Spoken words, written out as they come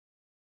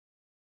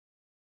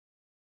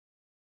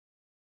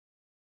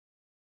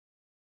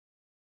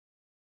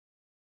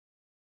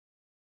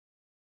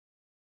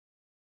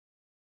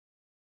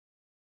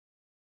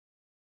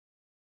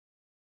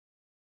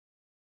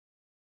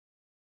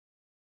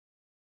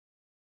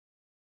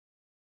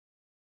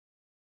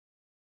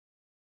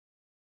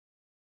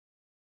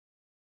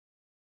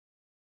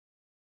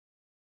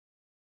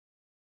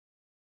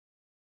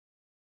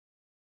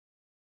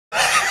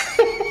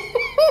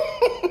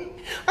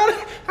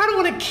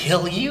gonna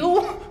kill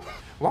you.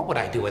 What would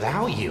I do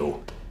without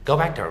you? Go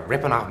back to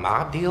ripping off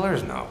mob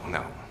dealers? No.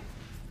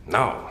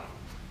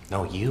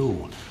 No,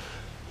 you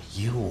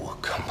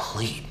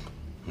complete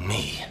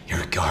me.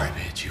 You're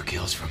garbage. You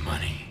kills for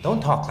money.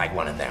 Don't talk like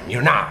one of them.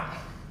 You're not.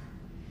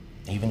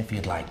 Even if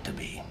you'd like to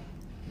be.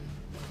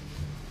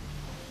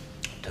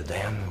 To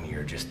them,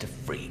 you're just a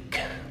freak.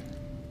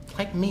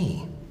 Like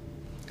me.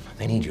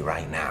 They need you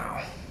right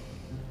now.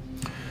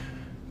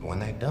 But when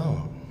they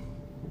don't,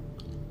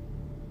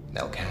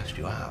 they'll cast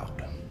you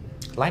out.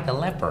 Like a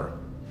leper.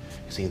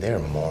 See, their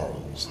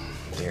morals,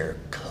 their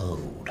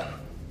code.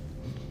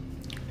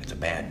 It's a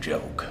bad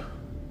joke.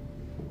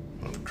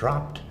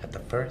 Dropped at the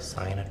first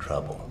sign of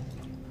trouble.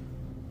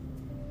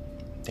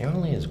 They're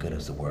only as good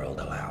as the world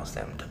allows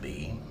them to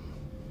be.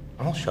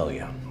 I'll show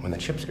you. When the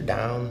chips are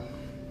down,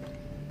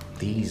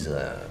 these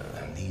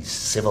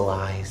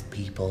civilized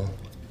people,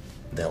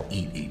 they'll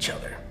eat each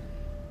other.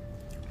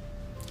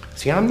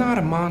 See, I'm not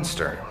a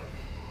monster.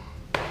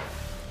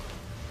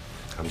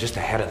 I'm just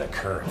ahead of the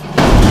curve.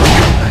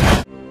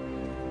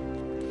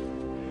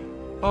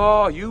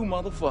 Oh, you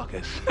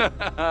motherfuckers.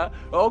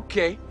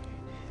 Okay.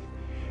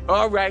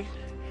 All right.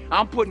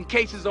 I'm putting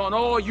cases on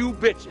all you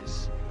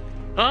bitches.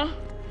 Huh?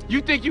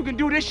 You think you can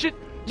do this shit?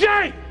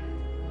 Jay!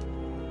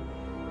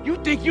 You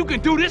think you can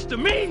do this to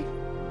me?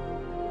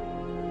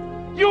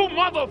 You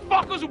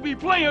motherfuckers will be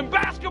playing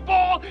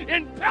basketball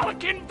in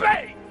Pelican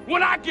Bay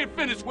when I get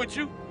finished with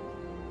you.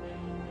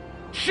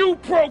 Shoe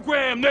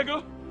program,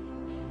 nigga.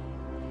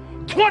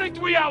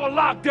 23-hour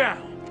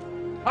lockdown.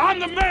 I'm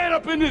the man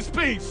up in this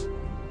piece.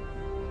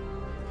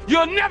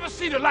 You'll never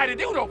see the light of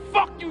day. Who the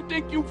fuck you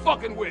think you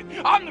fucking with?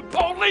 I'm the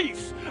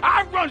police.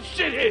 I run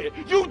shit here.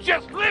 You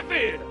just live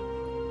here.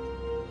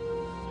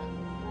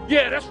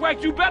 Yeah, that's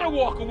right. You better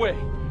walk away.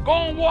 Go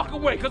on, walk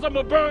away, because I'm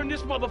going to burn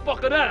this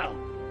motherfucker down.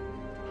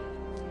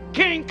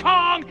 King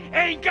Kong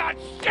ain't got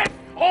shit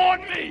on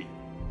me.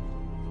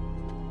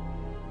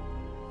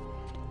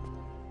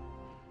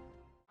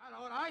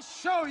 I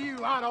show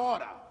you out of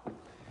order.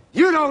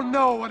 You don't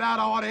know what out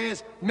of order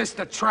is,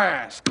 Mr.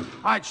 Trask.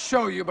 I'd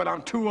show you, but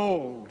I'm too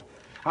old.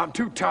 I'm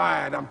too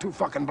tired. I'm too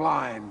fucking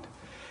blind.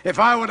 If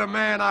I were the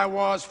man I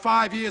was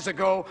 5 years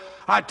ago,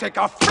 I'd take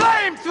a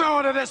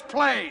flamethrower to this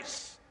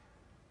place.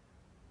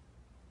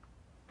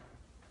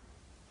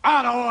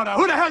 Out of order.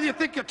 Who the hell do you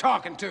think you're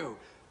talking to?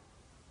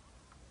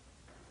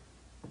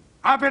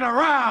 I've been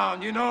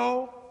around, you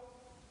know.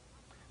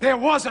 There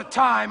was a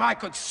time I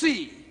could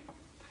see,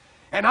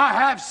 and I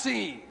have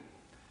seen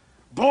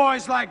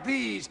boys like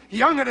these,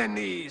 younger than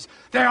these,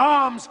 their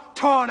arms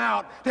torn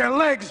out, their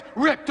legs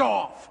ripped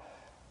off.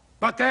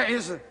 But there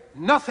is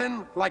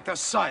nothing like the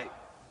sight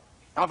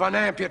of an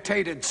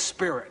amputated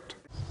spirit.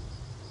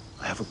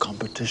 I have a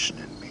competition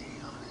in me.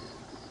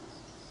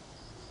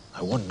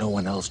 I want no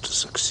one else to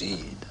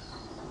succeed.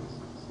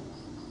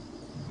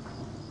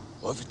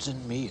 Well, if it's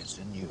in me, it's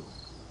in you.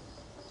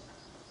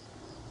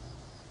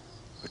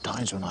 There are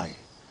times when I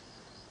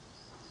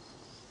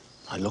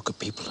look at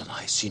people and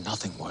I see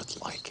nothing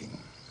worth liking.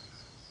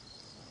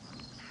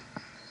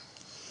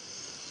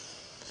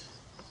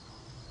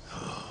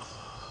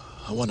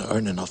 I want to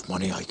earn enough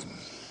money I can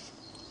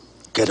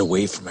get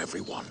away from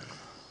everyone.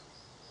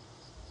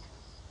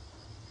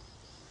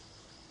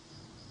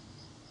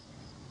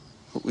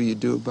 What will you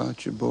do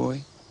about your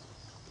boy?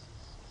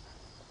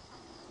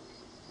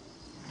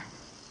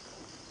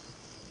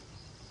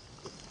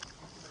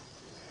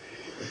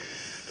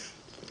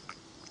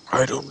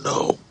 I don't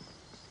know.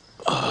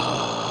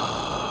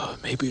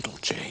 Maybe it'll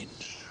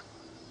change.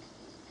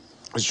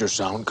 Has your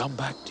sound come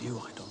back to you?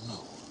 I don't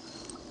know.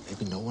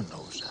 Maybe no one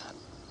knows that.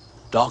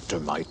 Doctor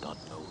might not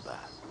know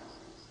that.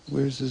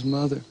 Where's his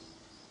mother?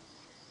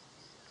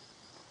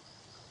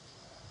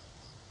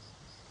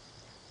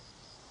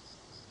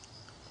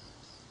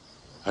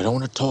 I don't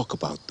want to talk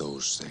about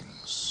those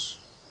things.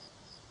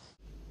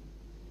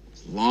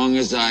 As long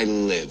as I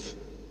live,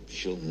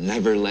 she'll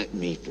never let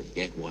me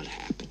forget what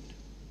happened.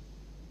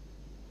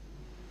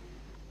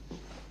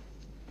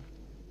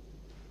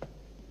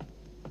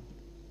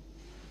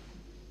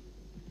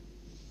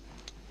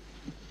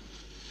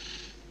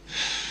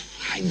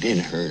 I did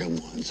hurt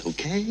him once,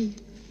 okay?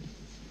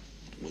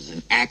 It was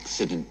an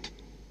accident.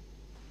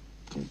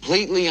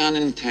 Completely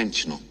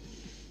unintentional.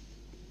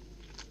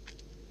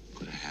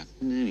 Could have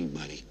happened to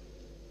anybody.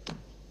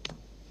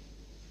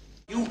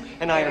 You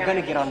and I are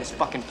gonna get on this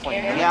fucking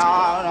plane.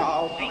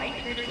 No.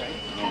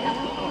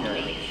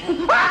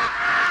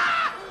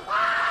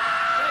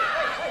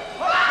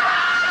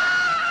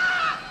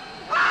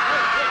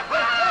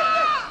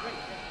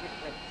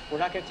 We're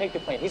not gonna take the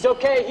plane. He's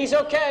okay. He's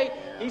okay.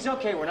 He's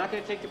okay. We're not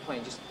gonna take the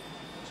plane.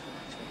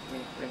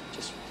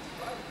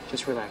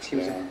 Just relax.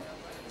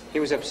 He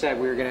was upset.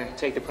 We were gonna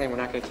take the plane. We're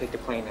not gonna take the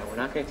plane now. We're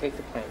not gonna take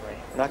the plane, Ray.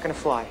 We're not gonna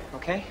fly.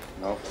 Okay?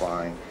 No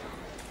flying.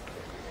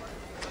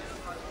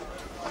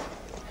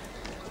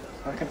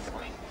 We're not gonna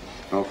fly.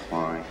 No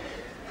flying.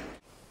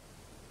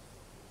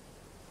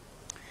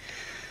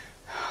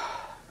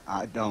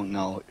 I don't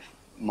know if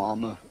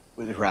Mama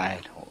was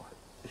right or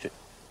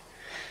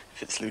if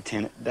if it's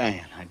Lieutenant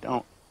Dan. I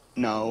don't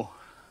know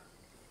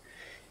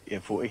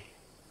if we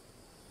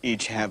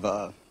each have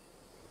a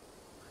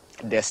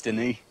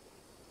destiny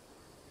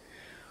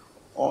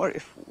or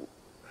if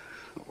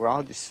we're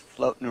all just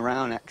floating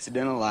around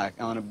accidental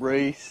like on a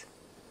breeze.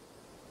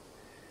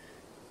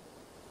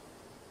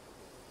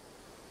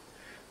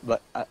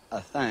 But I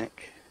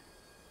think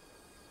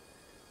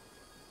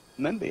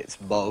maybe it's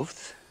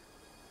both.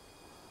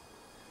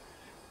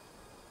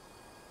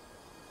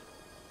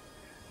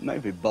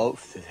 Maybe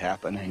both is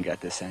happening at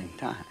the same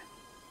time.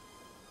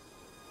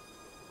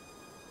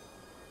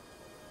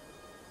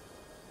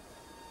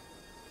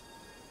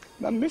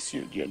 I miss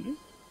you, Jimmy.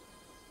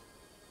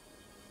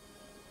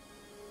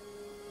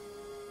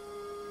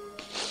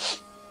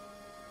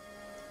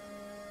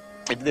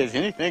 If there's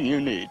anything you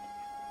need,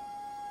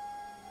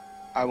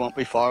 I won't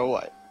be far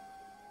away.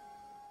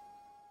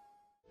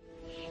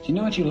 Do you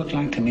know what you look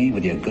like to me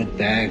with your good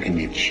bag and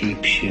your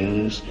cheap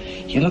shoes?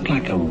 You look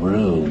like a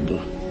rube.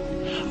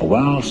 A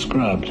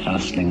well-scrubbed,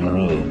 hustling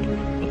rube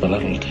with a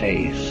little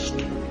taste.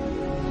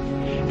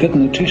 Good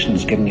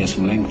nutrition's given you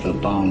some length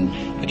of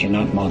bone, but you're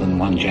not more than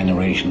one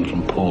generation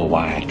from poor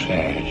wire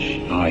trash,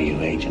 are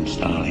you, Agent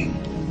Starling?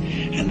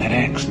 And that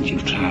accent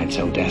you've tried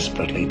so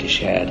desperately to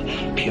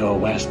shed, pure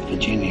West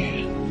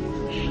Virginia.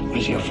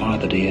 Where's your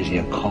father, dear? Is he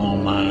a coal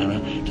miner?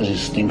 Does he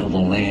stink of the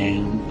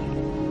land?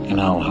 You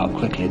know how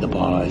quickly the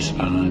boys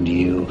found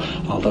you,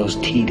 all those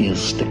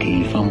tedious,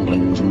 sticky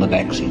fumblings in the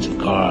backseats of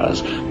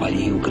cars, while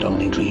you could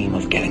only dream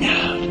of getting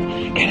out,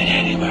 getting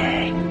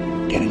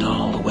anywhere, getting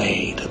all the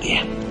way to the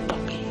apple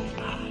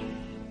pie.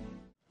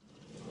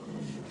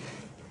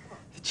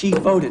 The chief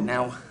voted.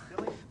 Now,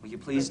 will you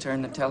please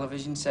turn the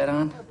television set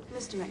on?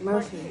 Mr.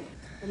 McMurphy,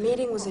 the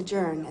meeting was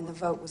adjourned and the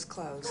vote was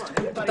closed.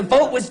 But the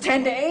vote was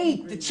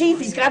 10-8. The chief,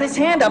 he's got his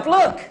hand up.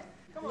 Look.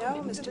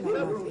 No, Mr.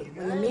 McMurphy.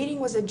 When the meeting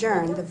was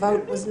adjourned, the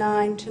vote was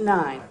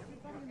 9-9.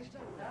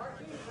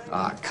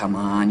 Ah, come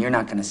on. You're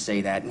not going to say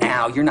that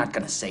now. You're not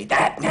going to say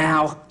that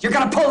now. You're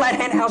going to pull that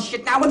henhouse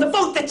shit now. When the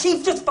vote, the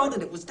chief just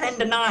voted, it was 10-9.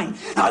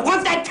 Now, I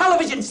want that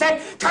television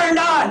set turned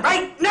on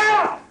right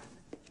now.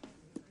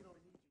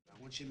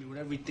 I want you to hit me with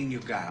everything you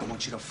got. I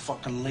want you to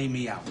fucking lay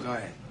me out. Go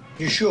ahead.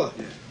 You sure?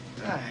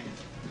 Yeah. All right.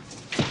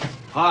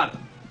 Harder.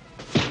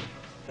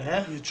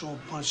 Yeah? You throw a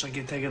punch like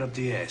you take it up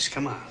the ass.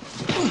 Come on.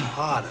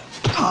 Harder.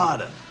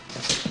 Harder.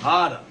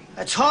 Harder.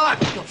 That's hard.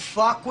 You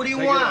fuck. What do you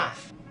Take want? It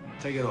off.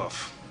 Take it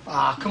off.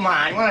 Ah, come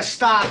on. You want to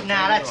stop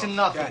now? That's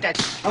enough of that.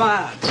 Come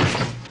on.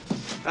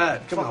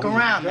 Come Fuck on.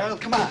 around, girl. man.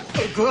 Come on.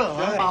 Good girl,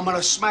 huh? I'm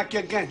gonna smack you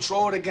again.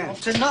 Throw it again.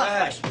 That's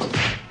enough.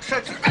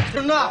 That's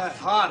enough.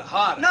 Harder,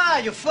 harder. Nah,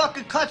 your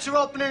fucking cuts are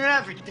opening and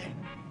everything.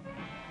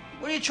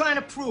 What are you trying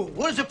to prove?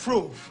 What does it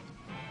prove?